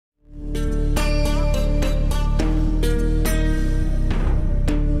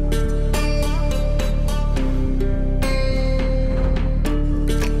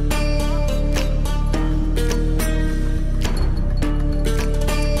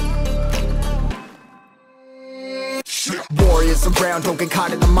around, don't get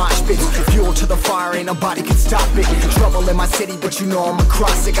caught in the mosh pit. Fuel to the fire, ain't nobody can stop it. Trouble in my city, but you know I'm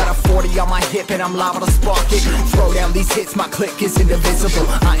across it. Got a 40 on my hip and I'm liable to spark it. Throw down these hits, my click is indivisible.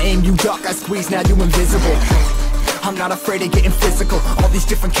 I aim, you duck, I squeeze, now you invisible. I'm not afraid of getting physical. All these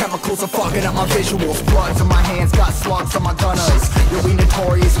different chemicals are fogging up my visuals. Bloods on my hands, got slugs on my gunners. Yo, we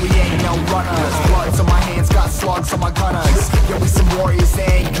notorious, we ain't no runners. Bloods on my hands, got slugs on my gunners. Yo, we some warriors, they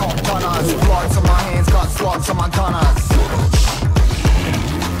ain't caught runners. Bloods on my hands, got slugs on my gunners.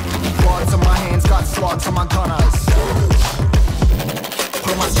 Bloods on my hands, got slugs on my gunners.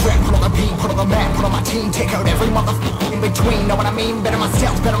 Put on my strap, put on the beat, put on the map, put on my team. Take out every motherfucker in between, know what I mean? Better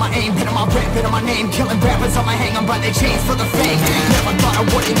myself, better my aim, better my rap, better my name. Killing rappers on my hang, I'm by their chains for the fame. Never thought I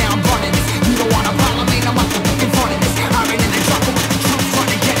would it, now I'm running this. You don't wanna follow me, now I'm in front of this. I ran in the jungle with the truth,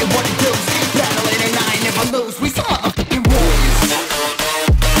 trying to get it what it does. Battling and I ain't never lose, we some motherfucking warriors.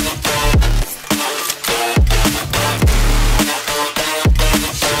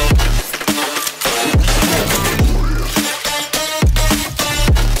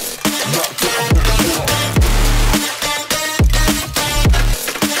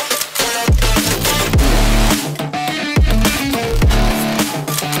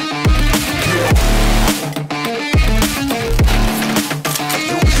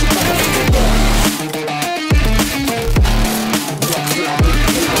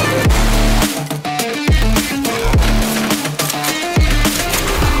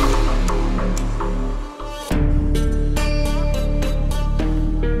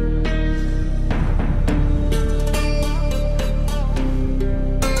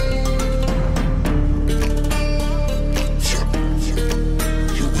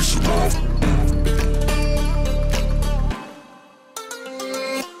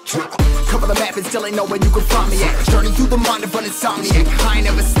 Cover the map and still ain't know where you can find me at. Journey through the mind of an insomniac. I ain't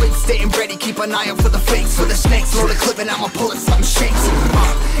never sleep, staying ready, keep an eye out for the fakes. For the snakes, load a clip and I'ma pull it, something shakes.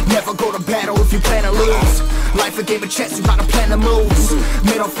 Never go to battle if you plan to lose. Life a game of chess, you gotta plan the moves.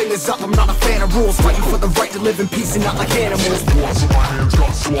 Middle fingers up, I'm not a fan of rules. Fighting for the right to live in peace and not like animals. Bloods in my hands,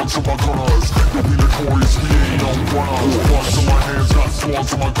 got slugs on my gunners. You'll be notorious, we ain't no runners. Bloods in my hands, got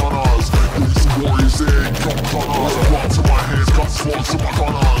slugs on my gunners. You'll be some warriors, they ain't no runners. Bloods in my hands, got slugs on my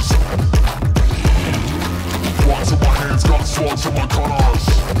gunners. Bloods in my hands, got slugs on my gunners.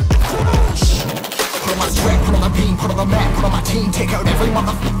 Put on my strap, put on the beam, put on the map, put on my team. Take out every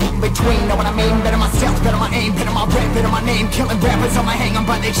motherfucker in between, know what I mean? Better myself, better my aim, better my rap, better my name. Killing rappers on my hang, I'm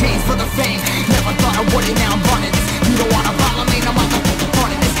by their chains for the fame. Never thought I would it, now I'm running this. You don't wanna follow me, now I'm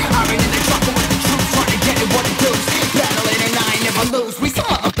running this. I ran in the jungle with the truth, trying to get it what it does. Battling and I ain't never lose, we some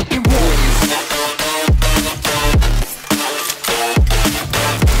motherfucking warriors.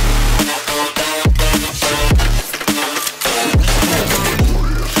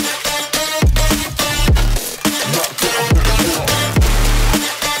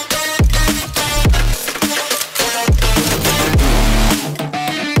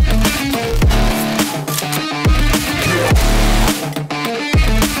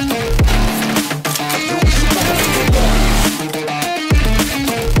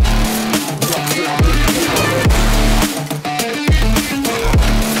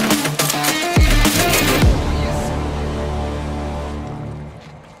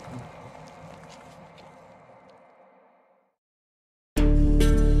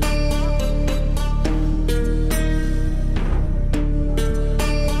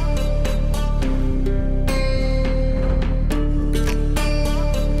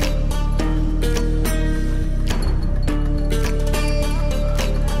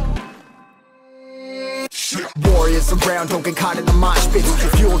 Warriors around, don't get caught in the mosh pit.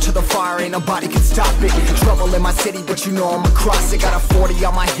 Fuel to the fire, ain't nobody can stop it. Trouble in my city, but you know I'm across it. Got a 40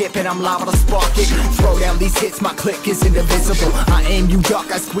 on my hip and I'm liable to spark it. Throw down these hits, my click is indivisible. I aim, you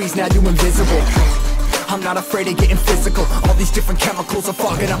duck, I squeeze, now you invisible. I'm not afraid of getting physical. All these different chemicals are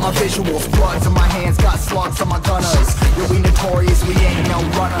fogging up my visuals. Bloods on my hands, got slugs on my gunners. Yo, we notorious, we ain't no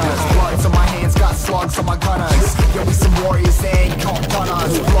runners. Bloods on my hands, got slugs on my gunners. Yo, we some warriors, they ain't caught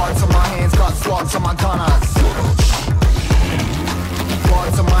runners. Bloods on my hands, got slugs on my gunners.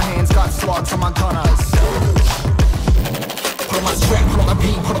 Bloods on my hands, got slugs on my gunners. Put on my strap, put on the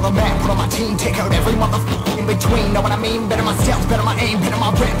beat, put on the map, put on my team. Take out every motherfucker in between, know what I mean? Better myself, better my aim, better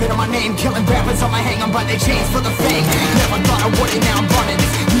my rap, better my name. Killing rappers on my hang, I'm by their chains for the fame. Never thought I would it, now I'm running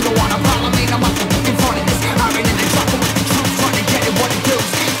this. You don't wanna follow me, now I'm in front of this. I ran in the jungle with the truth, trying to get it what it does.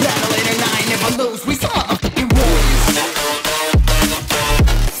 Battling and I ain't never lose, we some motherfucking warriors.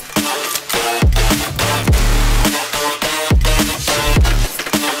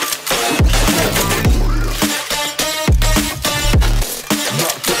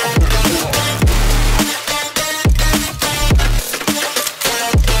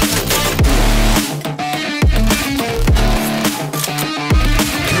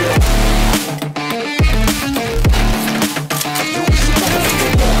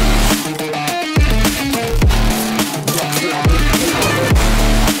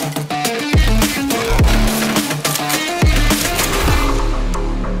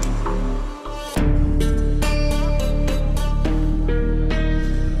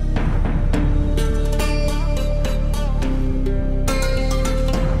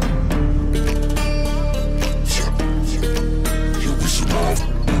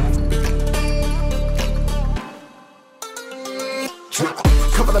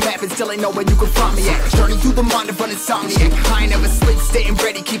 map and still ain't know where you can find me at. Journey through the mind of an insomniac. I ain't never sleep, staying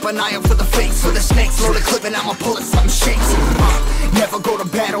ready, keep an eye out for the fakes, for the snakes. Load a clip and I'ma pull it, something shakes. Never go to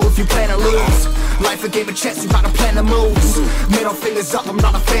battle if you plan to lose. Life a game of chess, you gotta plan the moves. Middle fingers up, I'm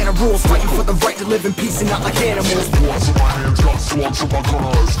not a fan of rules. Fighting for the right to live in peace and not like animals. Bloods in my hands, got slugs in my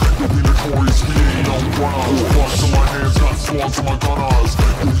gunners. You'll be notorious, we ain't no runners. Bloods in my hands, got slugs in my gunners.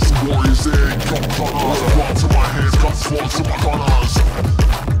 These warriors, they ain't got gunners. Bloods in my hands, got slugs in my gunners.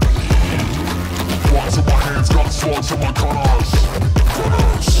 Bloods in my hands, got slugs in my gunners.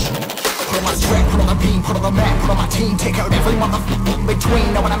 Put on my strap, put on the beam, put on the map, put on my team. Take out every motherfucker in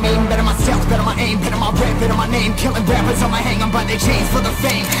between. Know what I mean? Better myself, better my aim, better my rap, better my name. Killing rappers on my hang, I'm by their chains for the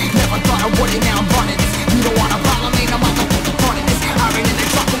fame. Never thought I would it, now I'm running. You don't wanna